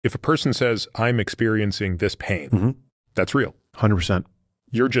If a person says, I'm experiencing this pain, that's real. 100%.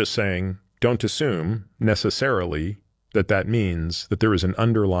 You're just saying, don't assume necessarily that that means that there is an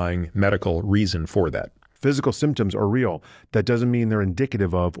underlying medical reason for that. Physical symptoms are real. That doesn't mean they're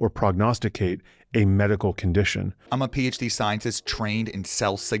indicative of or prognosticate a medical condition. I'm a Ph.D. scientist trained in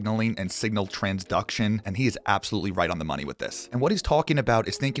cell signaling and signal transduction, and he is absolutely right on the money with this. And what he's talking about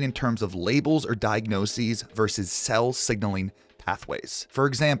is thinking in terms of labels or diagnoses versus cell signaling pathways. For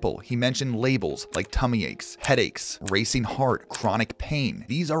example, he mentioned labels like tummy aches, headaches, racing heart, chronic pain.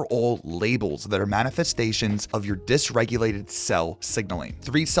 These are all labels that are manifestations of your dysregulated cell signaling.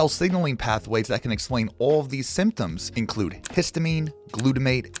 3 cell signaling pathways that can explain all of these symptoms include histamine,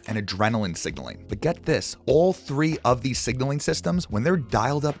 glutamate, and adrenaline signaling. But get this, all 3 of these signaling systems, when they're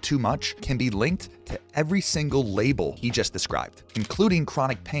dialed up too much, can be linked to every single label he just described, including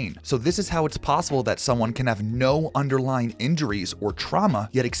chronic pain. So this is how it's possible that someone can have no underlying injuries or trauma,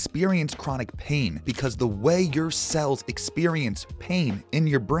 yet experience chronic pain, because the way your cells experience pain in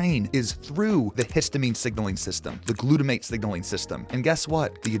your brain is through the histamine signaling system, the glutamate signaling system. And guess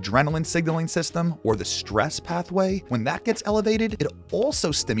what? The adrenaline signaling system, or the stress pathway, when that gets elevated, it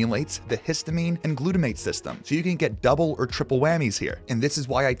also stimulates the histamine and glutamate system. So you can get double or triple whammies here. And this is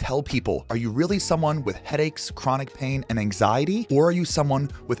why I tell people, are you really someone with headaches, chronic pain, and anxiety? Or are you someone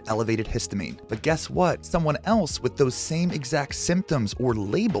with elevated histamine? But guess what? Someone else with those same exact symptoms or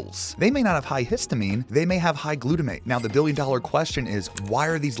labels, they may not have high histamine, they may have high glutamate. Now, the billion-dollar question is, why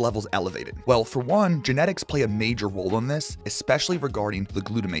are these levels elevated? Well, for one, genetics play a major role in this, especially regarding the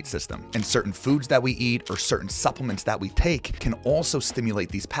glutamate system. And certain foods that we eat or certain supplements that we take can also stimulate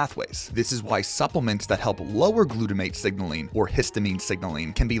these pathways. This is why supplements that help lower glutamate signaling or histamine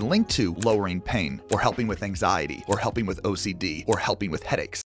signaling can be linked to lowering pain, or helping with anxiety, or helping with OCD, or helping with headaches.